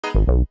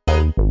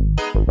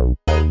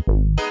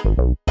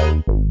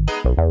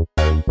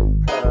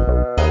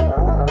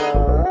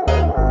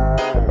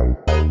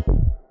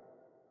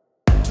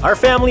Our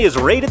family is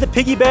raided the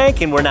piggy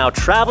bank and we're now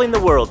traveling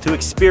the world to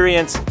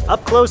experience,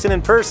 up close and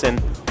in person,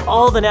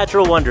 all the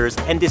natural wonders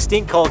and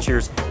distinct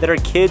cultures that our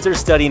kids are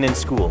studying in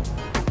school.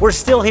 We're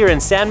still here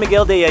in San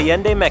Miguel de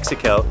Allende,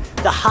 Mexico,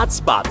 the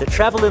hotspot that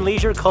Travel and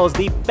Leisure calls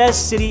the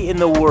best city in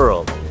the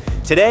world.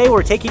 Today,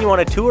 we're taking you on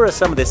a tour of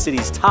some of the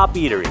city's top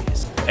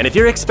eateries. And if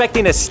you're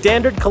expecting a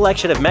standard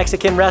collection of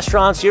Mexican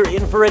restaurants, you're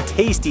in for a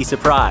tasty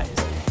surprise.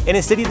 In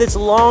a city that's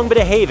long been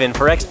a haven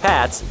for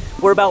expats,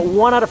 where about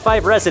 1 out of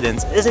 5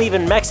 residents isn't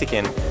even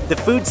Mexican, the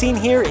food scene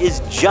here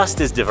is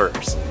just as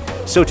diverse.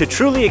 So to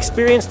truly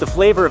experience the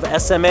flavor of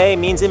SMA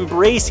means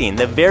embracing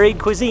the varied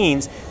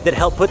cuisines that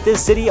help put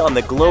this city on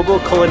the global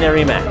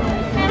culinary map.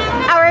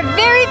 Our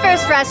very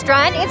first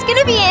restaurant, it's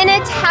gonna be an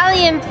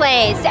Italian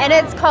place, and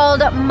it's called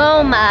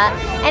Momma,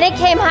 and it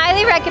came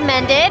highly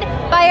recommended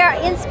by our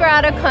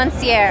Inspirato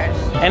concierge.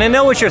 And I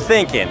know what you're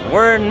thinking.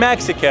 We're in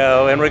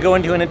Mexico and we're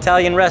going to an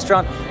Italian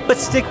restaurant, but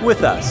stick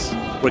with us.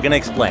 We're gonna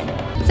explain.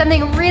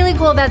 Something really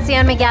cool about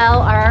San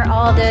Miguel are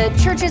all the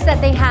churches that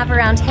they have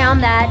around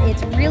town that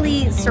it's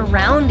really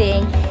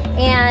surrounding,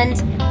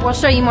 and we'll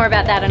show you more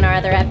about that in our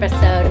other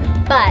episode.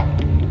 But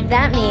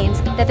that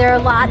means that there are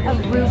a lot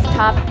of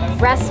rooftop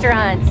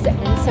restaurants,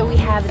 and so we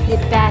have the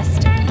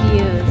best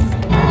views.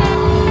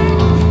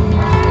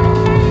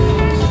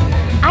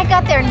 I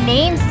got their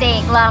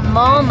namesake, La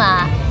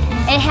Momma.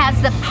 It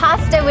has the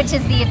pasta, which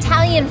is the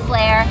Italian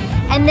flair,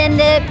 and then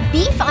the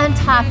beef on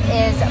top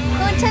is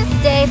puntas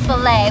de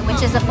filet,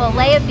 which is a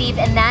filet of beef,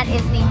 and that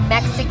is the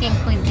Mexican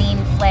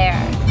cuisine flair.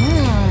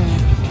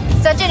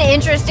 Such an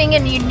interesting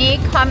and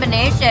unique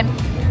combination.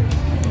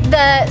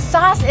 The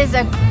sauce is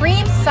a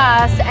cream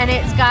sauce, and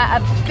it's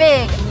got a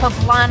big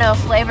poblano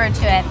flavor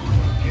to it.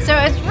 So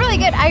it's really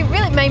good.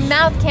 My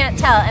mouth can't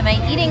tell. Am I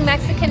eating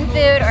Mexican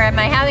food or am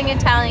I having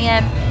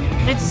Italian?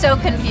 It's so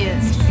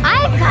confused.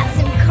 I've got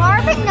some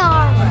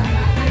carbonara.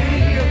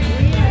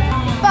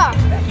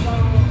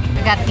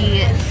 We got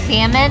the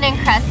salmon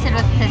encrusted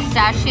with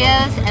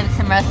pistachios and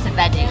some roasted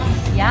veggies.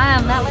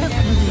 Yum, that was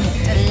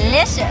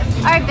delicious.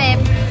 All right, babe,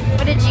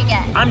 what did you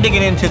get? I'm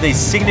digging into the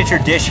signature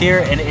dish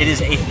here, and it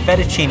is a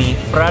fettuccine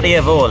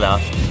fradiavola,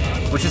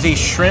 which is a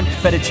shrimp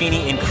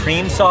fettuccine in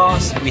cream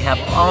sauce. We have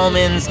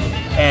almonds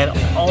and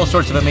all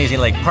sorts of amazing,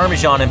 like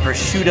Parmesan and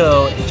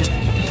prosciutto, just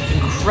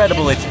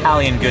incredible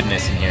Italian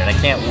goodness in here, and I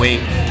can't wait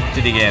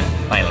to dig in,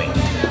 finally.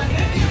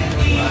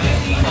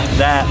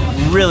 That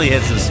really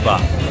hits the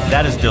spot.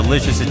 That is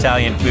delicious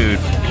Italian food.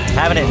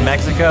 Having it in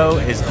Mexico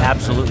is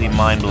absolutely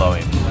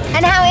mind-blowing.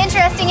 And how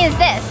interesting is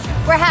this?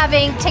 We're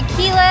having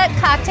tequila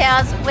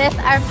cocktails with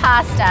our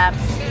pasta.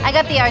 I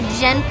got the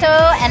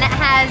Argento, and it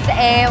has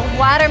a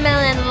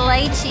watermelon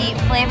lychee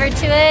flavor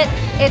to it.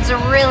 It's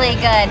really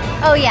good.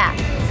 Oh yeah,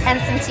 and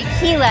some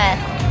tequila.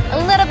 A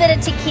little bit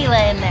of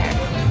tequila in there.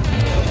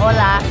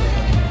 Hola.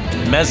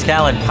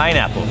 Mezcal and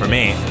pineapple for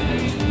me.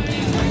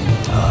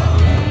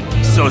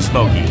 So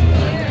smoky.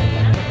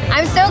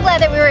 I'm so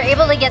glad that we were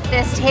able to get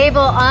this table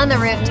on the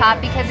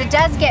rooftop because it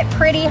does get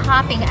pretty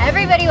hopping.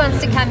 Everybody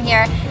wants to come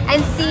here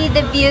and see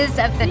the views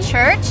of the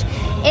church.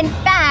 In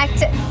fact,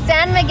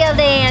 San Miguel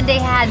de Allende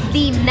has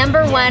the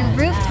 #1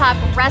 rooftop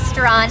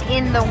restaurant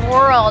in the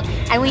world,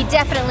 and we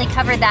definitely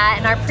covered that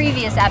in our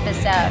previous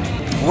episode.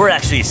 We're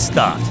actually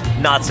stuffed,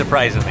 not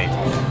surprisingly.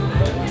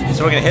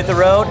 So we're gonna hit the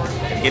road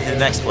and get to the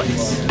next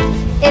place.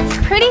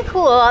 It's pretty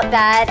cool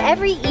that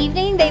every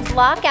evening they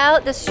block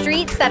out the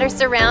streets that are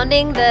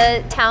surrounding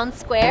the town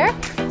square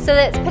so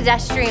that it's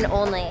pedestrian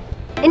only.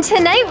 And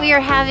tonight we are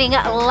having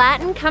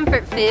Latin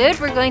comfort food.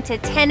 We're going to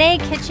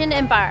Tené Kitchen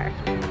and Bar.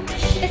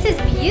 This is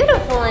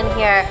beautiful in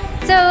here.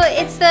 So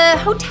it's the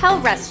hotel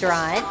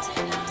restaurant,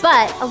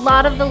 but a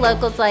lot of the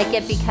locals like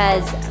it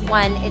because,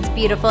 one, it's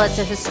beautiful, it's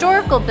a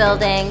historical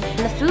building, and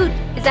the food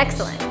is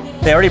excellent.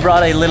 They already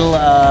brought a little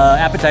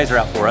appetizer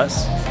out for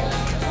us.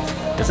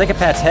 It's like a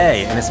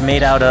pate, and it's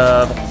made out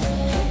of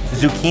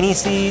zucchini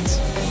seeds,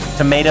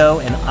 tomato,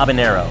 and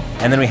habanero.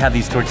 And then we have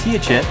these tortilla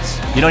chips.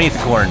 You don't eat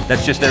the corn.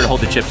 That's just there to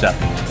hold the chips up.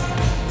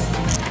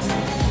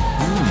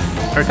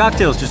 Our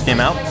cocktails just came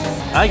out.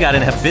 I got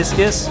an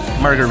hibiscus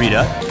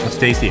margarita. Let's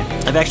taste it.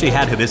 I've actually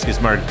had hibiscus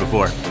margaritas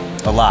before,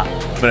 a lot.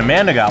 But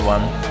Amanda got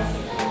one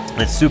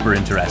that's super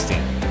interesting.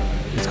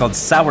 It's called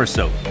sour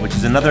soap, which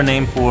is another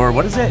name for,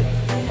 what is it?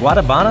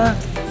 Guanabana?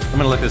 I'm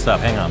gonna look this up,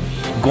 hang on.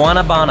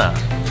 Guanabana.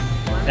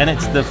 And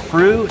it's the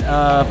fruit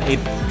of a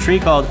tree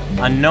called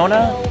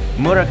Annona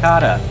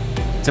muracata.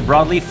 It's a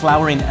broadleaf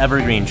flowering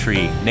evergreen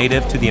tree,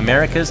 native to the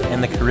Americas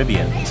and the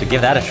Caribbean. So give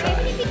that a try.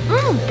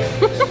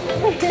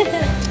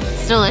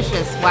 It's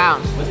delicious, wow.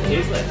 What's it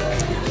taste like?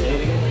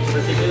 Anything in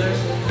particular?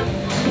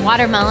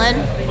 Watermelon,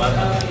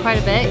 quite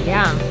a bit,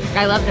 yeah.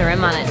 I love the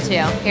rim on it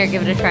too. Here,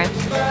 give it a try.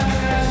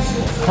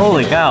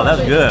 Holy cow,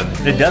 that's good.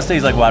 It does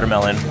taste like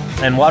watermelon.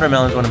 And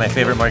watermelon is one of my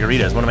favorite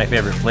margaritas, one of my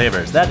favorite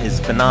flavors. That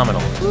is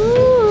phenomenal.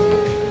 Ooh.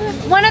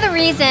 One of the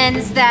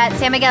reasons that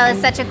San Miguel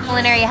is such a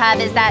culinary hub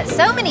is that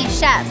so many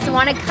chefs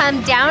want to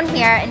come down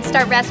here and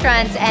start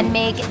restaurants and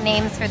make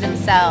names for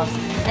themselves.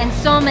 And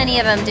so many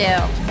of them do.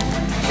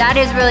 That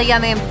is really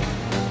yummy.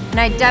 And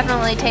I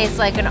definitely taste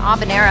like an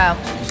habanero.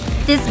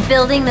 This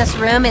building, this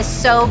room is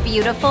so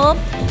beautiful.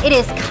 It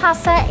is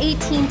Casa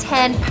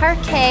 1810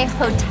 Parque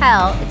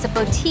Hotel. It's a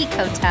boutique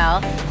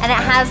hotel, and it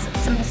has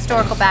some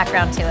historical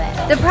background to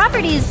it. The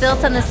property is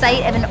built on the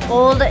site of an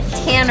old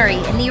tannery,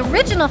 and the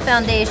original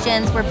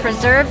foundations were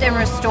preserved and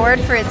restored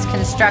for its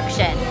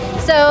construction.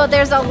 So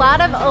there's a lot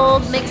of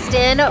old mixed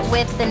in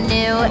with the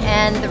new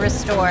and the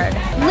restored.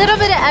 A little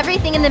bit of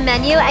everything in the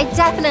menu. I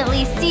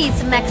definitely see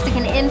some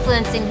Mexican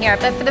influence in here,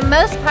 but for the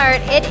most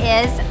part, it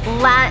is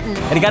Latin.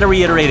 And I gotta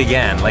reiterate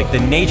again, like the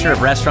nature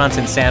of restaurants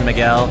in San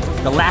Miguel,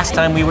 the last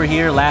time we were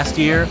here last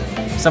year,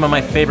 some of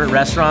my favorite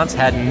restaurants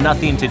had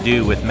nothing to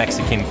do with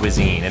Mexican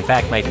cuisine. In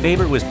fact, my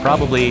favorite was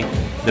probably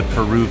the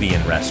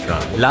Peruvian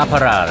restaurant, La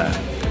Parada.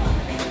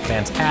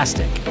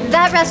 Fantastic.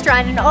 That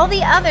restaurant and all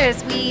the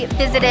others we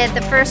visited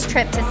the first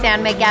trip to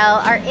San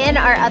Miguel are in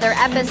our other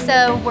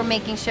episode. We're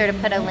making sure to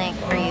put a link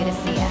for you to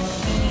see it.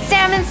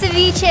 Salmon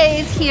ceviche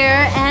is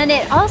here, and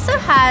it also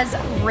has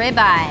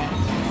ribeye.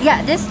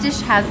 Yeah, this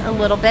dish has a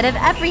little bit of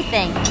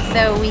everything.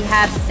 So we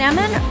have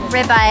salmon,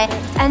 ribeye,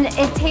 and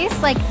it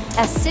tastes like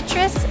a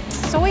citrus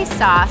soy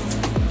sauce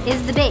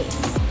is the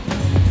base.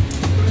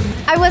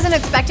 I wasn't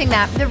expecting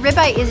that. The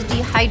ribeye is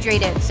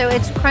dehydrated, so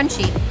it's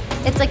crunchy.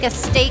 It's like a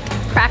steak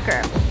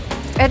cracker.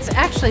 It's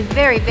actually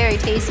very, very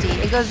tasty.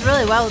 It goes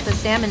really well with the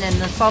salmon and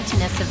the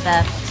saltiness of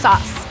the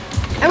sauce.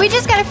 And we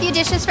just got a few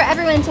dishes for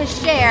everyone to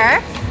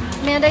share.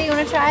 Amanda, you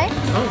want to try?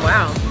 Oh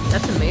wow,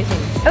 that's amazing.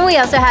 And we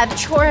also have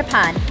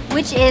choripan,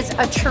 which is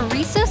a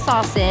chorizo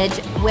sausage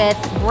with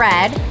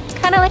bread. It's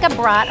kind of like a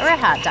brat or a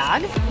hot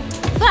dog,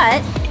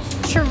 but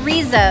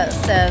chorizo,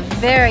 so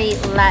very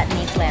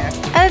Latin-y flair.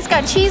 And it's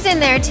got cheese in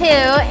there too,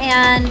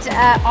 and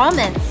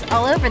almonds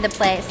all over the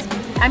place.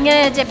 I'm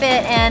gonna dip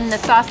it in the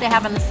sauce they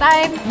have on the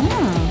side.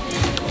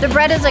 The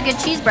bread is like a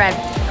cheese bread.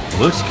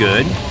 Looks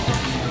good.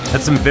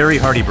 That's some very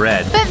hearty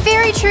bread. But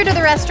very true to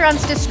the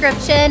restaurant's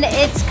description,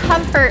 it's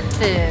comfort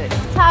food.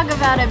 Talk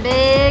about a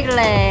big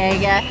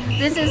leg.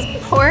 This is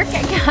pork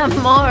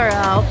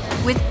camoro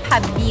with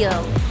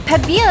pabil.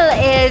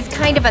 Pabil is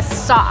kind of a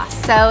sauce,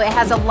 so it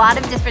has a lot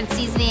of different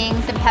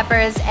seasonings and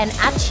peppers, and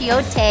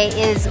achiote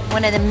is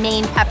one of the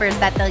main peppers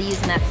that they'll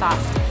use in that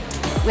sauce.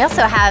 We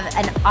also have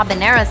an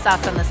habanero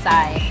sauce on the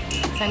side,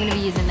 so I'm gonna be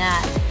using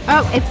that.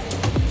 Oh, it's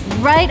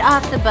right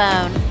off the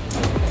bone.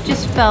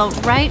 Just fell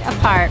right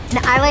apart.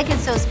 Now, I like it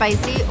so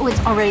spicy. Oh, it's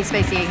already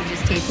spicy, I can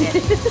just taste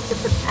it.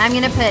 I'm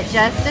gonna put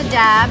just a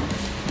dab.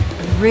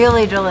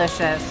 Really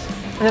delicious.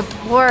 The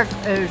pork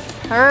is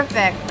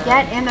perfect.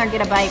 Get in there,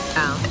 get a bite.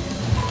 Wow.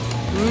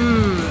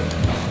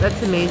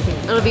 That's amazing.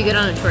 It'll be good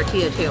on a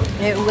tortilla too.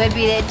 It would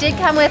be. It did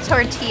come with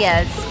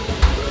tortillas.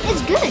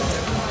 It's good.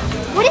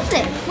 What is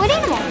it? What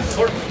animal?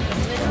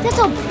 That's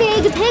a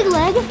big pig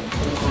leg.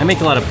 I make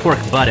a lot of pork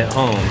butt at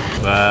home,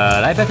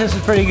 but I bet this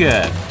is pretty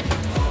good.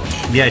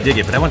 Yeah, I dig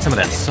it, but I want some of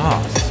that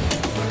sauce.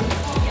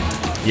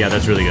 Yeah,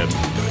 that's really good.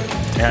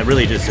 Yeah, it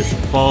really just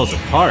falls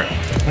apart.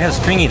 Look how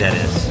stringy that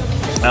is.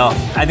 Well,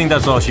 I think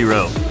that's all she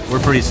wrote.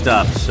 We're pretty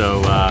stuffed, so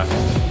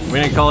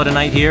we're gonna call it a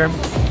night here.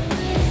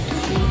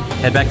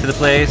 Head back to the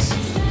place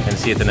and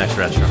see you at the next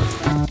restaurant.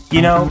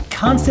 You know,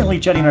 constantly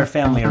jutting our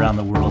family around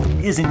the world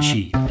isn't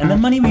cheap, and the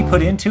money we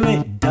put into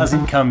it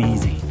doesn't come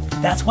easy.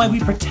 That's why we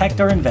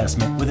protect our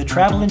investment with a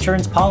travel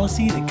insurance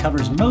policy that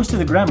covers most of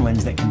the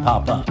gremlins that can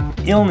pop up.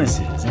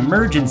 Illnesses,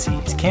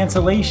 emergencies,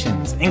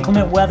 cancellations,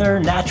 inclement weather,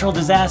 natural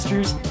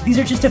disasters. These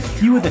are just a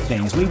few of the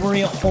things we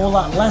worry a whole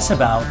lot less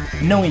about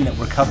knowing that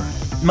we're covered.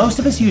 Most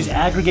of us use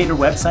aggregator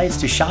websites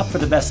to shop for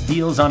the best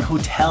deals on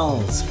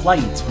hotels,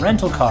 flights,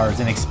 rental cars,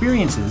 and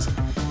experiences,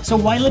 so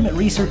why limit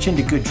research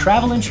into good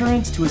travel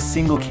insurance to a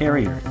single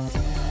carrier?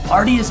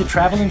 Artie is a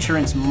travel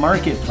insurance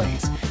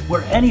marketplace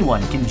where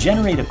anyone can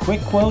generate a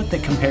quick quote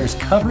that compares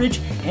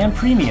coverage and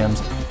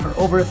premiums for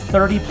over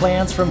 30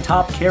 plans from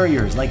top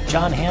carriers like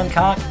John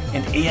Hancock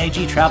and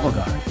AIG Travel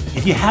Guard.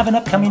 If you have an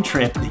upcoming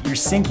trip that you're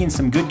sinking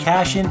some good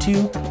cash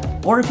into,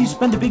 or if you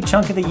spend a big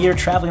chunk of the year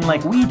traveling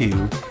like we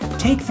do,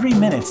 take 3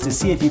 minutes to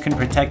see if you can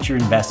protect your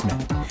investment.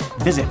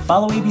 Visit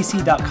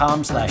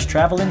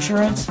followabc.com/travel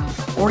insurance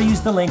or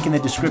use the link in the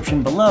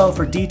description below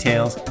for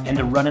details and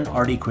to run an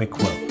Artie quick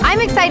quote.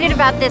 I'm excited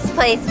about this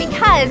place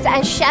because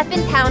a chef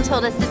in town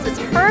told us this was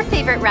her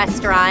favorite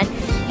restaurant,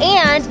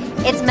 and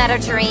it's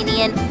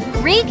Mediterranean,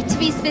 Greek to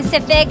be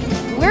specific.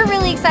 We're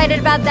really excited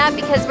about that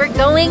because we're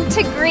going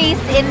to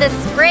Greece in the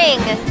spring.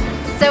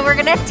 So we're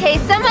gonna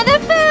taste some of the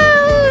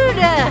food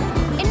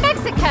in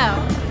Mexico.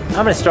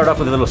 I'm gonna start off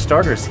with the little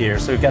starters here.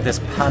 So we've got this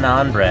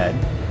panan bread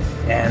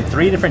and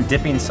 3 different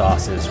dipping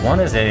sauces. One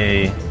is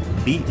a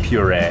beet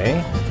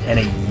puree and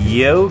a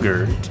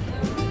yogurt,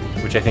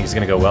 which I think is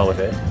gonna go well with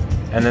it.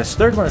 And this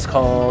third one is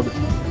called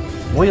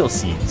oil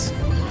seeds.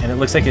 And it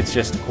looks like it's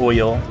just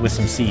oil with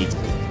some seeds.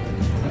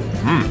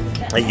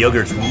 That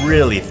yogurt's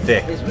really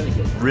thick,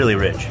 really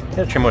rich. You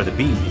gotta try more of the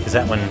beet because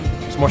that one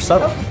It's more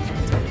subtle.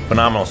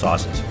 Phenomenal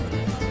sauces.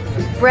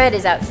 Bread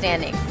is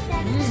outstanding.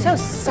 So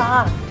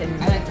soft and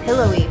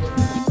pillowy.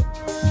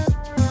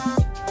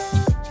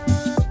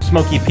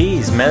 Smoky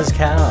peas,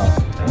 mezcal.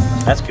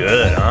 That's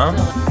good, huh?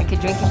 I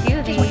could drink a few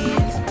of these.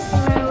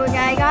 Remember what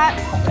I got?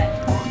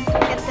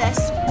 Look at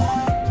this.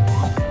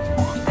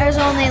 There's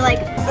only like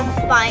the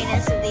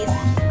finest of these.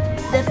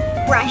 The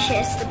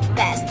freshest, the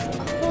best, the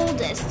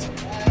coldest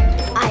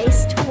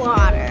iced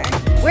water.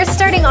 We're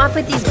starting off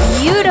with these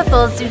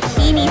beautiful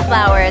zucchini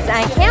flowers.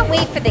 I can't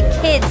wait for the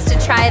kids to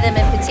try them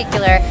in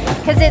particular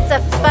because it's a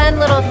fun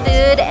little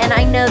food and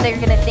I know they're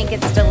gonna think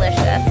it's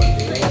delicious.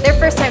 Their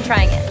first time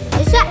trying it.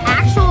 Is that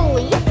actual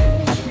leaf?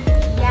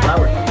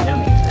 Flour.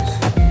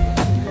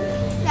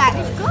 That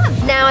is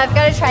good. Now I've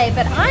got to try it,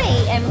 but I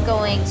am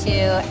going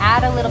to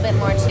add a little bit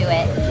more to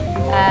it.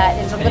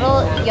 There's a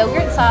little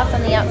yogurt sauce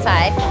on the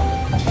outside.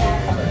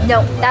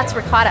 No, that's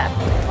ricotta.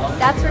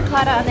 That's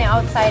ricotta on the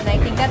outside, and I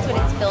think that's what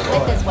it's filled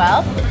with as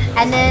well.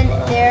 And then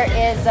there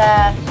is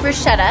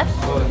bruschetta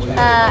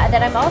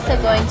that I'm also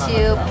going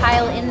to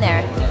pile in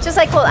there. Just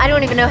like, well, I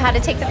don't even know how to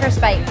take the first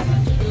bite.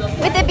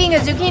 With it being a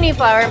zucchini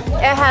flower,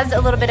 it has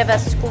a little bit of a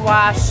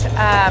squash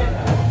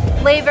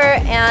flavor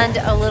and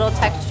a little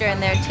texture in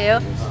there too.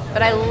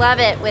 But I love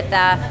it with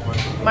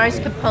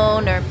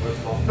mascarpone or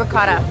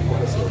ricotta.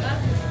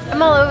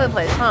 I'm all over the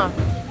place, huh?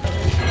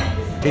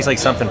 Tastes like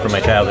something from my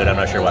childhood, I'm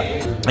not sure what.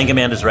 I think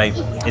Amanda's right.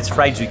 It's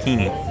fried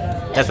zucchini.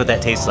 That's what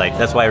that tastes like.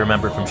 That's why I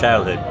remember it from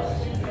childhood.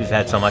 We've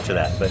had so much of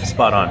that, but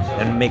spot on.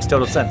 And it makes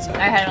total sense.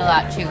 I had a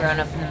lot too growing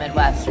up in the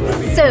Midwest.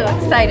 So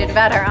excited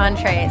about our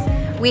entrees.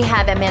 We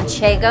have a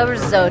manchego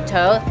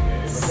risotto.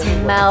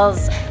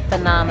 Smells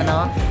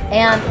phenomenal.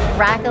 And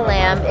rack of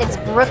lamb. It's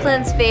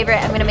Brooklyn's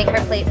favorite. I'm gonna make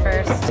her plate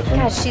first.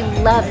 Gosh, she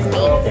loves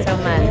meat so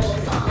much.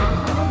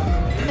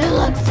 It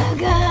looks so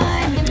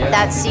good.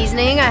 That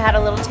seasoning, I had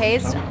a little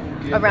taste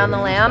around the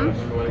lamb.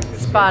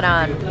 Spot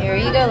on. Here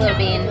you go, little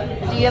bean.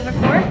 Do you have a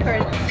fork or?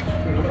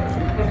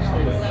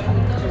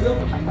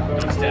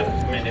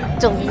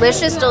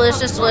 Delicious,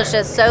 delicious,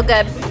 delicious. So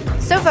good.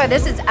 So far,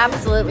 this is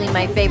absolutely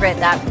my favorite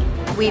that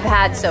we've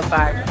had so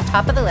far.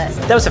 Top of the list.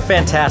 That was a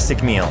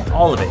fantastic meal.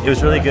 All of it. It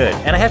was really good.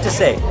 And I have to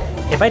say,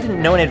 if I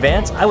didn't know in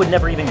advance, I would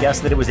never even guess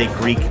that it was a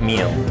Greek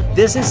meal.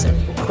 This is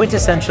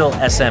quintessential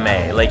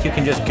SMA. Like, you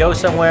can just go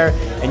somewhere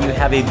and you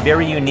have a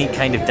very unique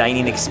kind of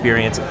dining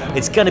experience.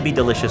 It's gonna be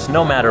delicious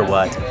no matter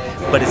what,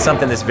 but it's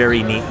something that's very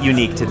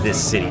unique to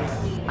this city.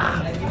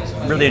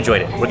 Really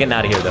enjoyed it. We're getting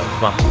out of here though.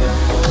 Come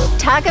on.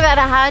 Talk about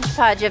a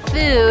hodgepodge of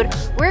food.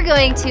 We're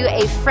going to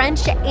a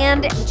French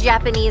and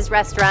Japanese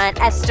restaurant,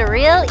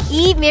 Estoril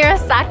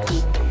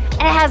Murasaki.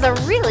 And it has a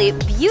really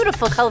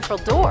beautiful, colorful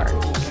door.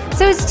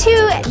 So it's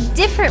two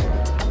different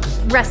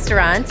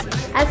restaurants,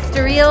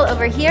 Estoril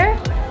over here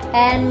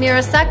and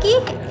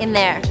Murasaki in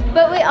there.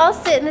 But we all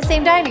sit in the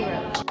same dining room.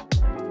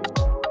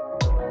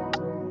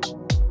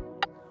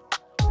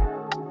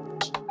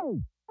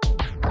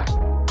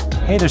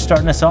 Hey, they're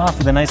starting us off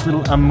with a nice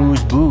little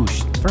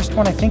amuse-bouche. First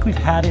one I think we've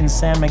had in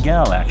San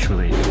Miguel,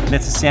 actually. And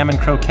it's a salmon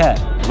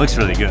croquette. It looks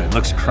really good. It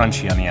looks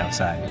crunchy on the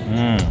outside.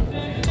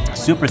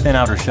 Super thin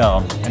outer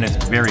shell, and it's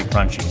very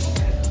crunchy.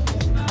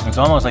 It's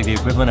almost like the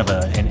equivalent of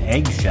an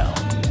egg shell,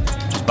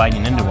 just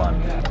biting into one.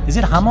 Is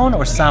it hamon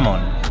or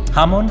salmon?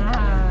 Hamon?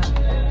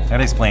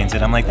 That explains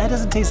it. I'm like, that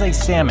doesn't taste like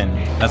salmon.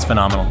 That's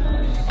phenomenal.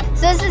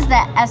 So this is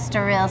the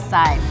Estoril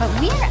side, but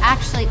we are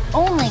actually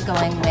only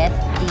going with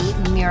the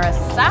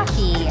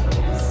Murasaki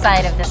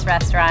side of this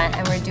restaurant,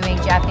 and we're doing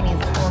Japanese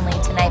only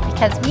tonight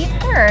because we've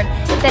heard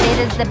that it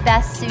is the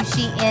best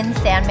sushi in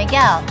San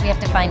Miguel. We have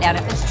to find out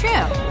if it's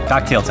true.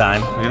 Cocktail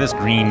time. Look at this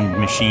green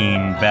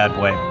machine, bad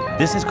boy.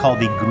 This is called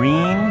the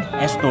Green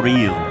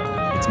Estoril.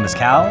 It's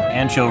mezcal,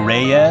 ancho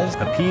reyes,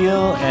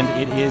 papil, and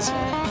it is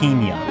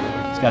piña.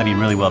 It's gotta be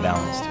really well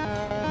balanced.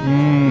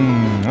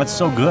 That's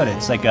so good.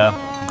 It's like a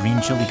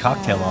green chili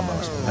cocktail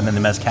almost. And then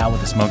the mezcal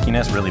with the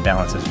smokiness really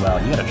balanced as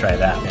well. You gotta try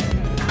that.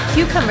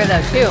 Cucumber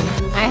though too.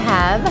 I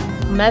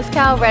have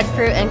mezcal, red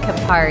fruit, and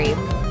Campari.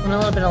 And a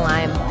little bit of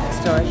lime.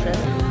 It's delicious.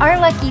 Our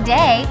lucky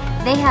day,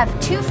 they have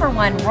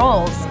 2-for-1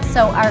 rolls.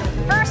 So our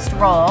first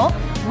roll,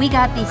 we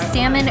got the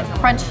salmon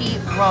crunchy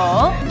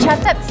roll.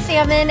 Chopped up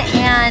salmon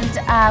and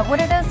what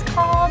are those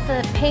called?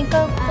 The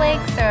panko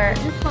flakes or?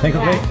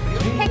 Panko flakes?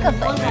 Panko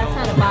flakes. That's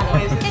not a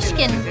body.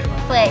 Fishkin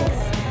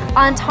flakes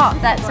on top.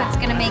 That's what's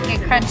gonna make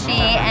it crunchy.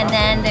 And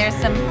then there's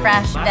some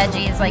fresh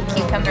veggies like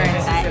cucumber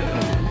inside.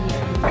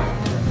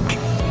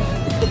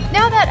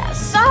 Now that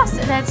sauce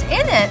that's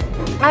in it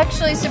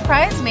actually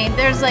surprised me.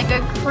 There's like a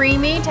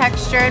creamy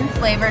texture and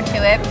flavor to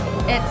it.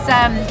 It's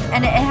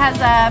and it has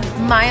a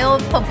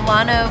mild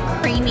poblano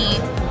creamy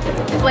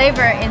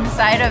flavor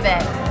inside of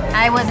it.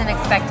 I wasn't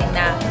expecting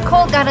that.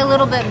 Cole got a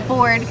little bit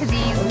bored because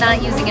he's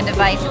not using a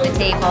device at the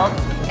table.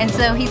 And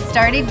so he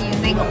started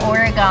using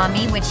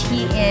origami, which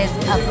he is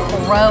a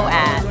pro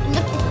at.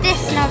 Looked at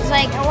this and I was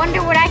like, I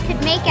wonder what I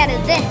could make out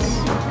of this.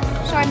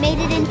 So I made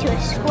it into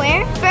a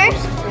square.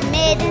 First, I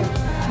made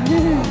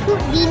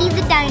Houdini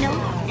the dino,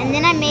 and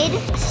then I made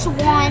a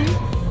swan,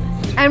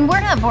 And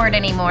we're not bored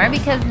anymore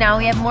because now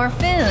we have more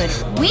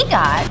food. We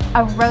got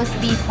a roast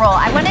beef roll.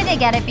 I wanted to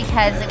get it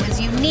because it was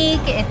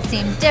unique, it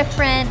seemed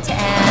different,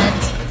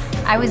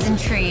 and I was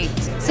intrigued.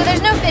 So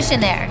there's no fish in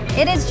there.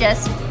 It is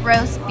just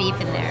roast beef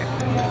in there.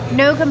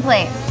 No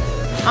complaints.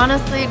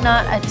 Honestly,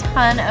 not a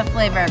ton of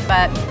flavor,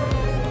 but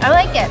I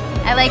like it.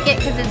 I like it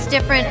because it's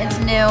different, it's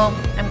new.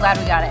 I'm glad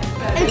we got it.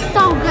 It's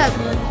so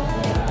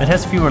good. It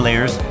has fewer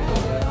layers,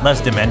 less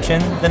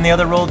dimension than the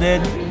other roll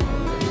did,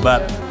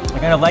 but I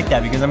kind of like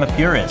that because I'm a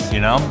purist, you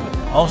know?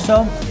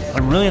 Also, I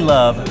really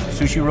love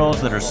sushi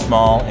rolls that are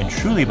small and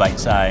truly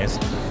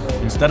bite-sized,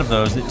 instead of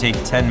those that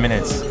take 10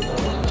 minutes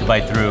to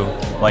bite through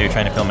while you're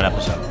trying to film an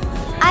episode.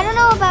 I don't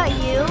know about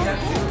you,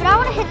 but I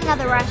want to hit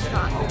another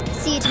restaurant.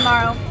 See you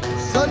tomorrow.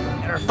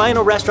 Our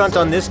final restaurant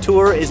on this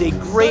tour is a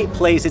great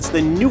place. It's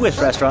the newest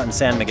restaurant in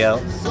San Miguel,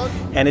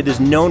 and it is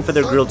known for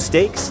their grilled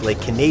steaks, like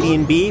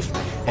Canadian beef,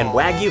 and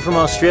Wagyu from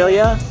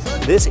Australia.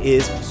 This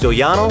is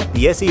Sollano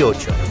 18.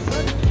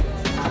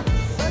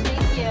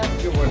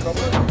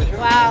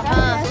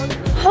 Wow.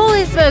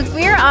 Holy smokes,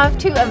 we are off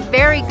to a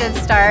very good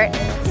start.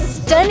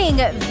 Stunning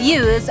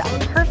views,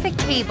 perfect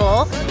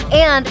table,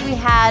 and we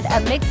had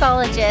a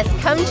mixologist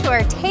come to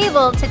our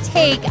table to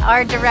take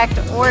our direct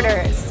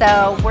orders.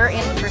 So we're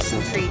in for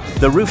some treats.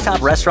 The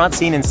rooftop restaurant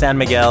scene in San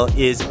Miguel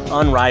is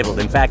unrivaled.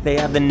 In fact, they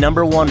have the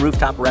 #1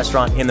 rooftop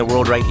restaurant in the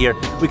world right here.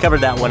 We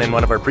covered that one in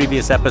one of our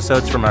previous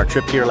episodes from our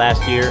trip here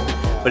last year.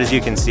 But as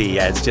you can see,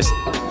 yeah, it's just,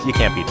 you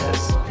can't beat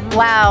this.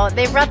 Wow,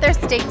 they brought their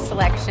steak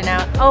selection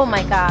out. Oh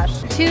my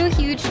gosh, 2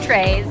 huge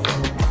trays,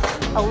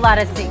 a lot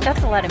of steak.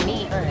 That's a lot of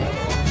meat.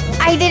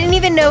 I didn't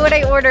even know what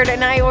I ordered,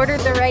 and I ordered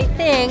the right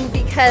thing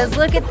because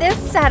look at this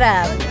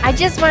setup. I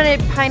just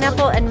wanted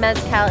pineapple and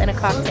mezcal in a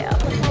cocktail.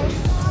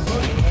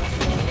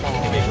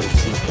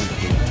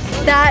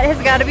 That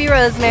has got to be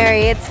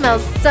rosemary. It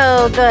smells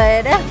so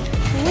good.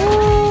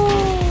 Woo.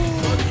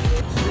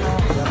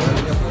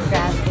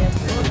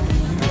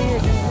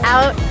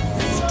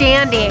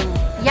 Outstanding.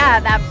 Yeah,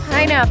 that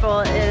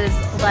pineapple is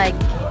like,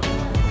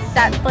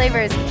 that flavor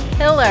is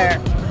killer.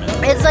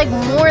 It's like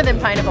more than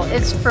pineapple,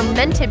 it's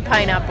fermented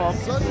pineapple.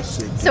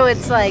 So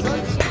it's like,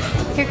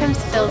 here comes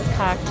Phil's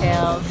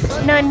cocktails.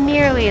 Not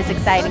nearly as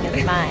exciting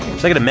as mine.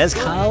 So I got a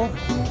mezcal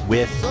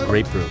with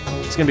grapefruit.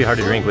 It's gonna be hard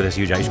to drink with this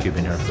huge ice cube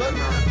in here.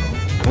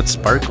 It's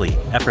sparkly,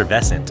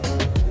 effervescent.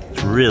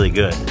 It's really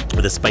good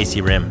with a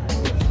spicy rim.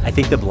 I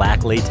think the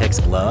black latex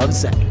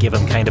gloves give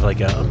them kind of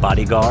like a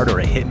bodyguard or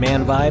a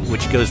hitman vibe,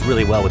 which goes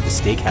really well with the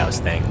steakhouse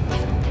thing.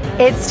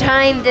 It's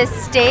time, this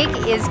steak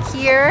is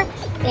here,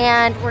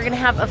 and we're gonna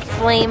have a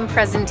flame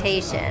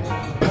presentation.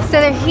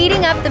 So they're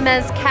heating up the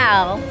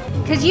mezcal,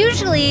 because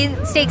usually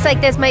steaks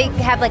like this might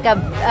have like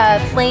a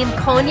flame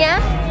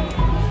cognac,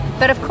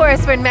 but of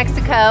course we're in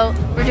Mexico,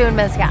 we're doing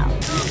mezcal.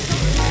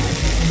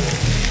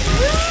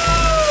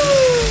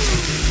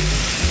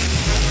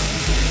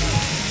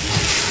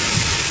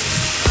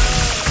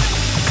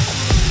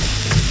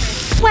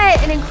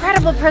 What an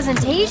incredible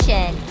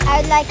presentation.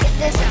 I'd like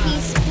this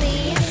piece,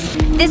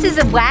 please. This is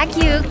a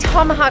Wagyu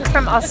tomahawk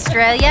from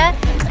Australia,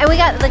 and we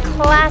got the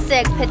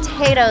classic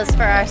potatoes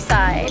for our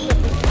side.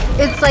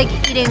 It's like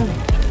eating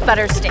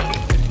butter steak.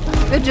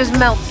 It just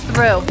melts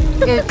through.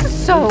 It's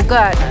so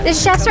good. The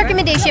chef's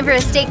recommendation for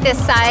a steak this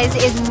size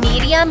is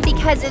medium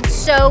because it's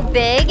so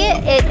big,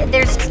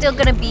 there's still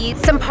gonna be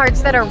some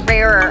parts that are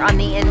rarer on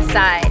the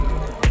inside.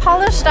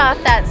 Polished off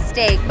that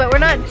steak, but we're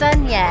not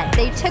done yet.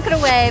 They took it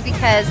away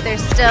because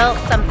there's still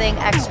something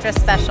extra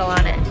special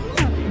on it.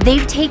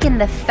 They've taken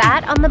the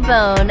fat on the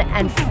bone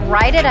and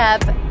fried it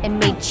up and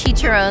made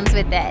chicharrones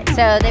with it.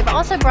 So they've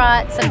also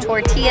brought some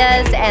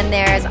tortillas, and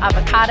there's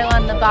avocado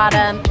on the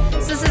bottom.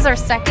 So this is our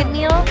second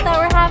meal that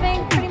we're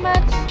having, pretty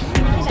much.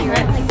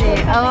 Let's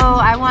see. Oh,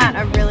 I want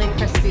a really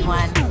crispy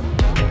one.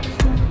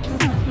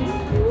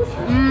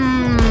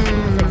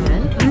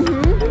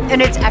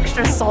 And it's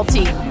extra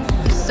salty.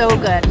 So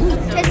good.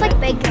 Tastes like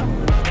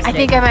bacon. I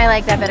think I might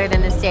like that better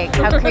than the steak.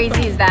 How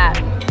crazy is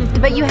that?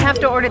 But you have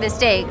to order the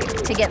steak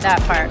to get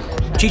that part.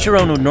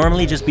 Chicharron would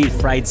normally just be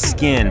fried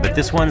skin, but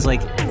this one's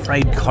like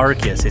fried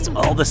carcass. It's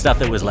all the stuff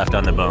that was left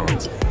on the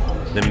bones.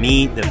 The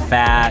meat, the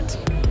fat,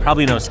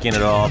 probably no skin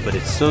at all, but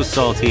it's so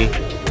salty.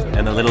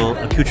 And the little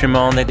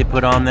accoutrement that they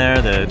put on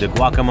there, the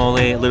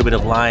guacamole, a little bit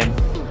of lime.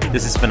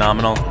 This is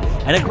phenomenal.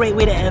 And a great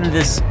way to end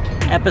this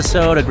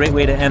episode, a great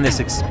way to end this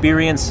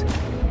experience.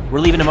 We're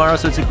leaving tomorrow,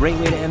 so it's a great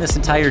way to end this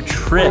entire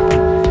trip.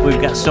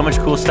 We've got so much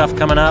cool stuff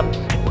coming up.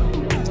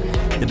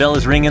 The bell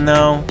is ringing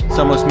though. It's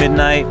almost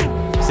midnight.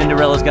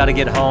 Cinderella's got to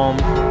get home.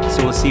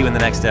 So we'll see you in the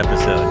next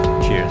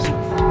episode. Cheers.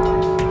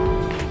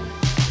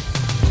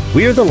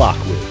 We are the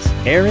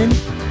Lockwoods. Aaron,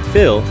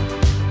 Phil,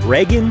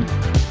 Reagan,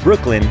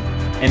 Brooklyn,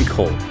 and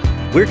Cole.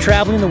 We're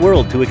traveling the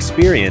world to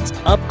experience,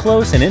 up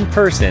close and in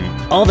person,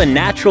 all the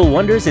natural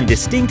wonders and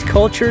distinct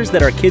cultures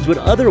that our kids would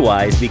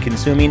otherwise be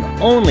consuming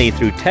only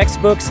through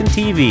textbooks and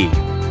TV.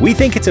 We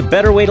think it's a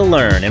better way to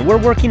learn, and we're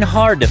working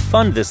hard to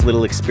fund this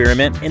little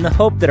experiment in the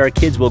hope that our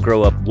kids will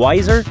grow up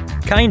wiser,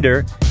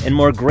 kinder, and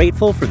more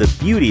grateful for the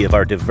beauty of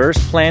our diverse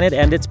planet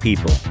and its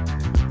people.